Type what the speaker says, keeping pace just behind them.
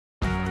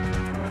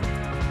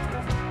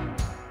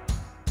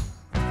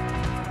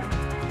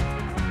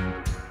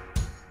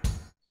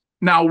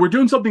Now we're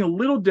doing something a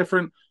little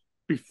different.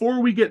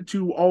 Before we get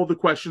to all the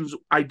questions,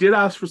 I did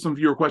ask for some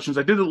viewer questions.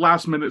 I did it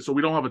last minute, so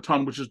we don't have a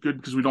ton, which is good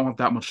because we don't have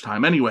that much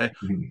time anyway.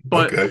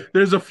 But Okay.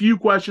 there's a few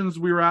questions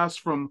we were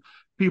asked from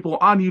people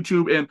on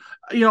YouTube, and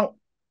you know,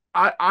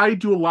 I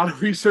do a lot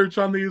of research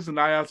on these, and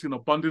I ask an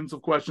abundance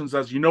of questions,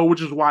 as you know,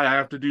 which is why I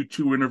have to do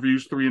 2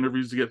 interviews, 3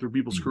 interviews to get through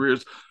people's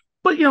careers.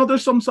 But you know,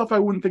 there's some stuff I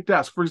wouldn't think to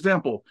ask. For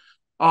example,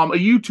 a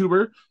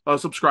YouTuber, a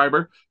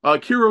subscriber,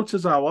 Kiro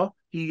Tozawa,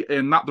 he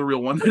and not the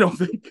real one, I don't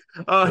think.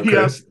 He Okay.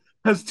 asked,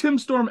 has Tim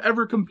Storm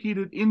ever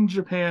competed in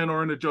Japan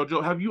or in a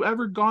JoJo? Have you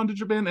ever gone to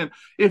Japan? And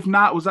if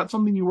not, was that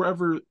something you were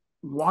ever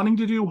wanting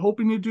to do,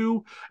 hoping to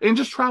do, and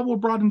just travel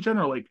abroad in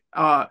general? Like,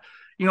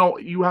 you know,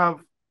 you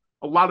have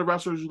a lot of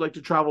wrestlers who like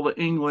to travel to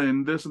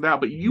England, this and that,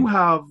 but you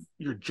have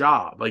your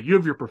job, like you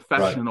have your Right.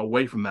 profession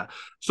away from that.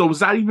 So was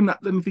that even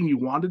anything you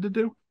wanted to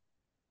do?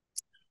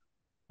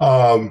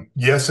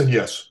 Yes and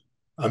yes.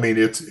 I mean,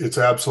 it's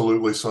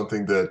absolutely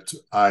something that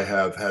I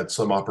have had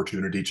some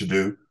opportunity to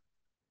do.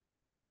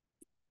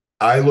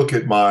 I look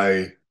at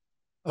my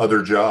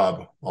other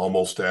job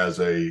almost as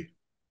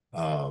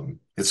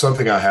it's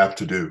something I have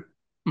to do.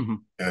 Mm-hmm.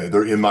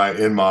 There in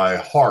my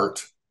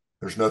heart,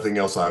 there's nothing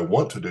else I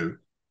want to do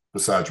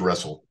besides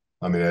wrestle.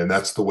 I mean, and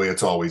that's the way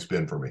it's always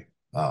been for me.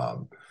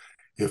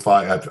 If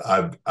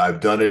I've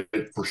done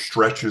it for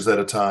stretches at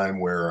a time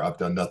where I've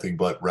done nothing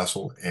but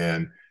wrestle,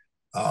 and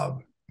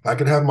if I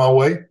could have my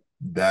way,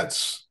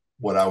 that's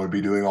what I would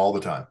be doing all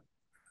the time.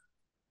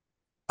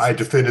 I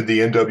defended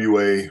the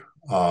NWA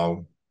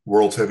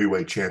World's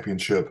Heavyweight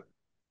Championship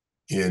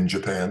in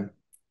Japan,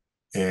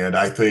 and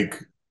I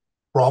think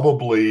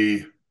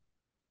probably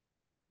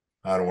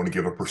I don't want to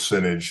give a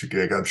percentage.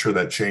 I'm sure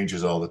that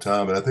changes all the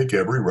time, but I think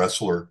every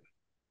wrestler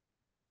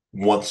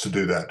wants to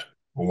do that,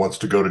 wants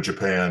to go to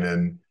Japan,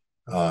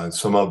 and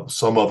some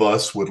of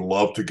us would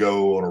love to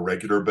go on a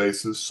regular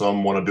basis.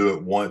 Some want to do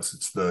it once.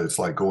 It's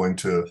like going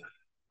to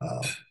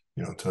uh,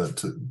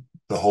 to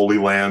the holy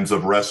lands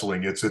of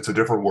wrestling. It's a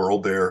different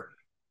world there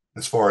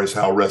as far as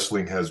how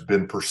wrestling has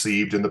been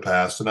perceived in the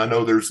past. And I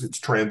know it's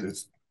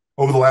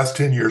over the last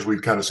 10 years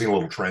we've kind of seen a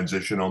little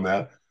transition on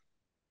that.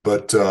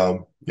 But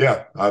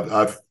yeah,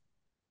 I've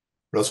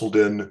wrestled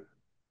in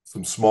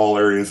some small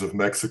areas of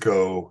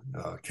Mexico,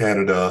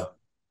 Canada,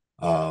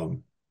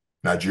 um,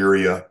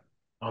 Nigeria,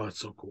 Oh, that's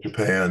so cool.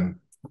 Japan.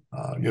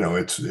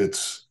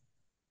 It's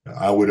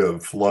I would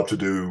have loved to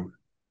do.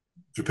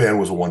 Japan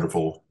was a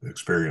wonderful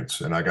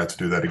experience, and I got to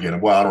do that again.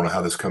 Well, I don't know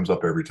how this comes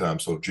up every time.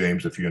 So,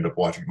 James, if you end up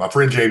watching, my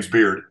friend James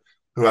Beard,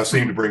 who I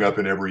seem to Mm-hmm. bring up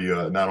in every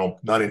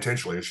not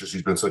intentionally, it's just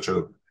he's been such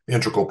a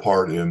integral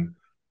part in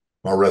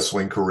my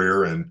wrestling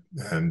career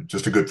and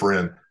just a good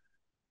friend.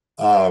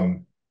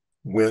 Um,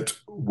 went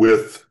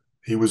with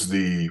he was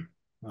the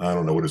I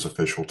don't know what his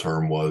official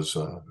term was,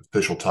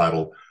 official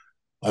title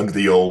under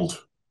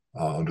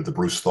the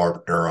Bruce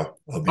Tharp era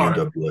of the All right.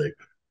 NWA.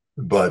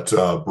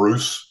 But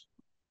Bruce,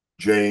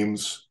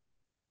 James,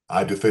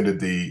 I defended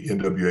the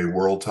NWA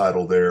World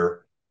title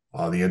there.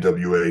 The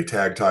NWA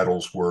tag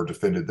titles were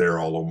defended there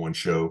all on one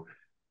show,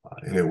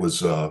 and it was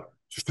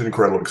just an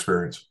incredible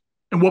experience.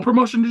 And what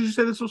promotion did you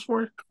say this was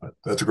for?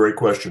 That's a great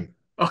question.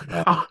 Oh,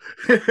 Uh, oh.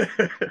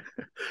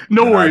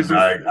 No and worries.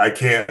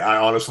 I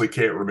honestly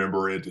can't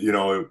remember it.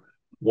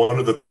 One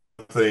of the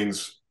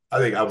things I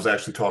think I was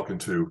actually talking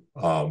to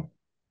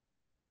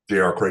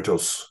JR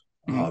Kratos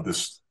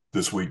Mhm.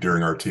 this week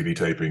during our TV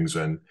tapings,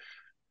 and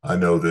I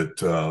know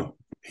that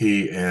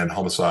he and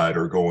Homicide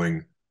are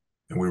going,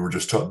 and we were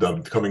just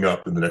coming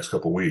up in the next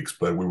couple of weeks,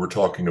 but we were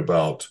talking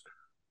about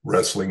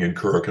wrestling in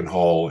Kurikan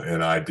Hall,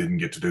 and I didn't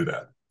get to do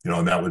that.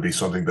 And that would be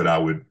something that I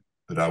would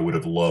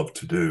have loved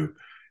to do.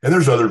 And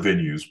there's other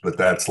venues, but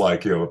that's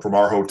like from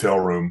our hotel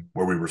room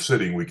where we were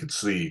sitting, we could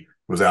see it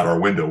was out our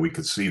window. We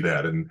could see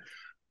that, and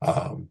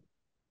um,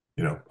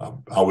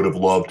 I would have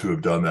loved to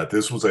have done that.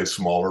 This was a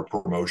smaller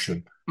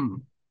promotion,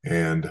 Mhm.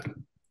 and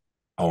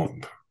I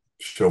won't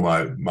show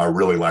my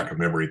really lack of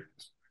memory.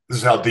 This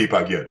is how deep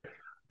I get. I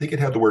think it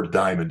had the word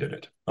diamond in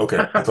it.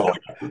 Okay, that's all I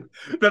got.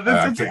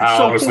 It's I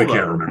so honestly cool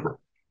can't though. remember.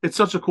 It's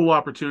such a cool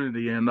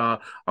opportunity, and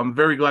I'm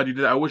very glad you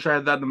did. I wish I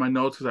had that in my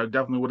notes because I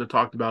definitely would have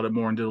talked about it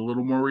more and did a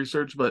little more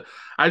research. But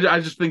I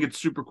just think it's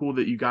super cool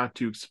that you got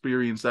to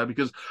experience that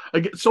because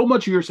again, so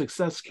much of your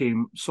success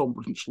came so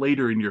much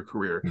later in your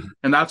career, Mhm.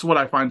 and that's what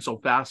I find so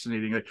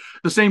fascinating. Like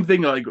the same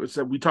thing, like I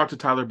said, we talked to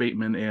Tyler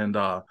Bateman, and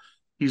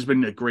he's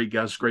been a great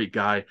guest, great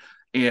guy,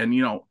 and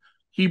you know.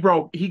 He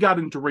got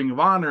into Ring of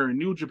Honor in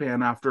New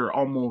Japan after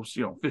almost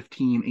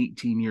 15,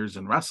 18 years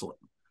in wrestling.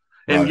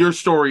 And Right. your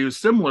story is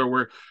similar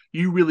where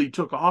you really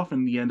took off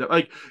in the end.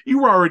 Like you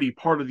were already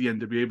part of the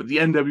NWA, but the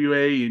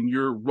NWA and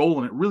your role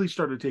in it really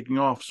started taking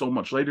off so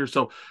much later.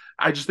 So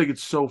I just think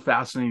it's so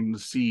fascinating to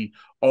see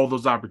all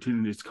those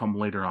opportunities come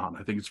later on.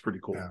 I think it's pretty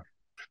cool.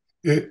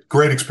 Yeah.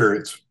 Great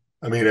experience.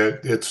 I mean,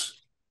 it's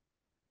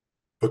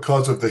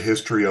because of the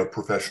history of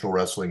professional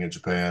wrestling in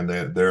Japan,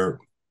 their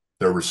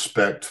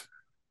respect,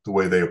 the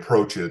way they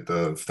approach it,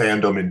 the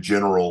fandom in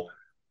general,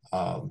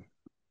 um,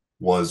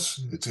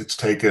 it's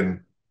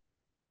taken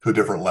to a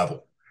different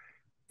level.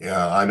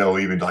 Yeah, I know.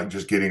 Even like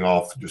just getting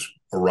off, just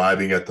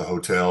arriving at the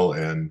hotel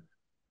and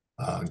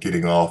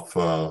getting off,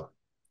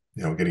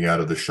 getting out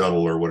of the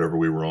shuttle or whatever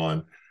we were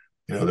on.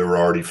 There were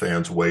already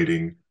fans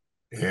waiting,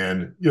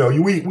 and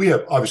we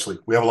have obviously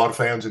we have a lot of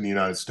fans in the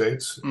United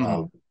States,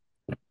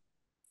 Mm-hmm.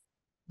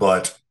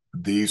 but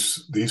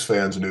these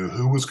fans knew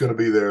who was going to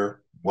be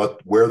there,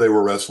 where they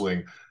were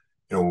wrestling.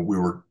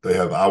 They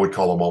have, I would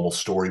call them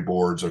almost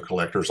storyboards or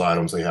collector's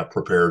items they have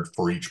prepared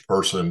for each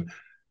person.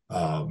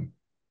 Um,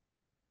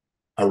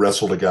 I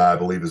wrestled a guy, I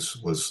believe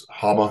was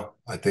Hama,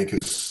 I think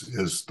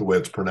is the way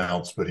it's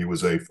pronounced, but he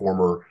was a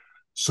former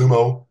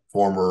sumo,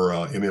 former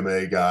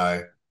MMA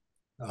guy.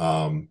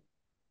 Um,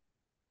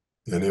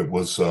 and it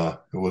was a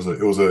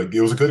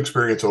good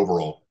experience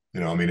overall.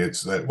 I mean,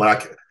 it's that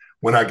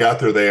when I got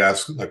there, they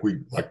asked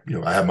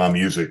I have my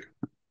music,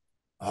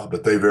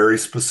 but they very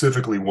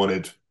specifically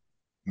wanted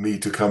me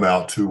to come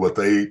out to what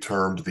they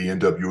termed the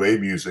NWA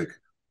music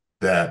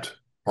that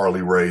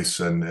Harley Race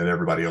and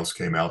everybody else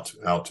came out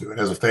to. And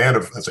as a fan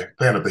of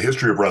the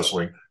history of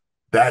wrestling,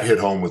 that hit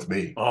home with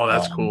me. Oh,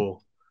 that's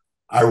cool.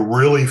 I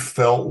really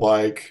felt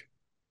like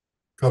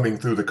coming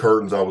through the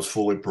curtains, I was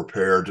fully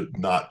prepared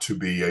not to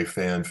be a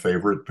fan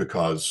favorite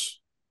because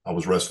I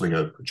was wrestling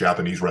a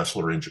Japanese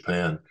wrestler in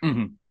Japan,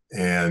 Mm-hmm.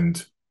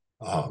 and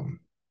um,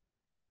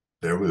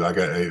 there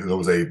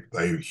was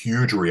a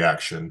huge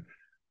reaction.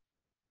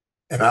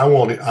 And I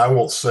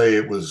won't say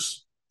it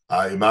was.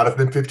 It might have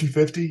been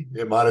 50-50.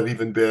 It might have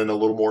even been a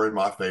little more in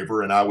my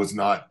favor, and I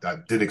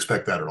didn't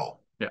expect that at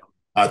all. Yeah.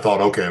 I thought,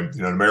 okay,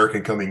 an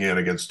American coming in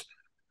against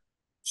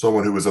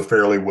someone who was a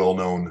fairly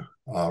well-known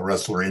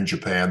wrestler in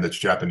Japan that's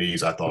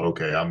Japanese. I thought,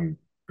 okay, I'm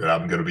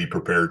going to be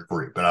prepared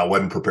for it, but I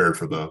wasn't prepared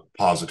for the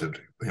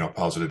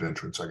positive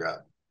entrance I got.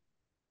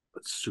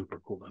 That's super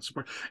cool. That's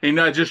super, and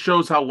it just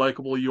shows how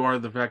likable you are.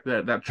 The fact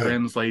that that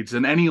translates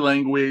in any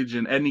language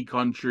in any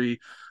country,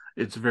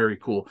 it's very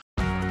cool.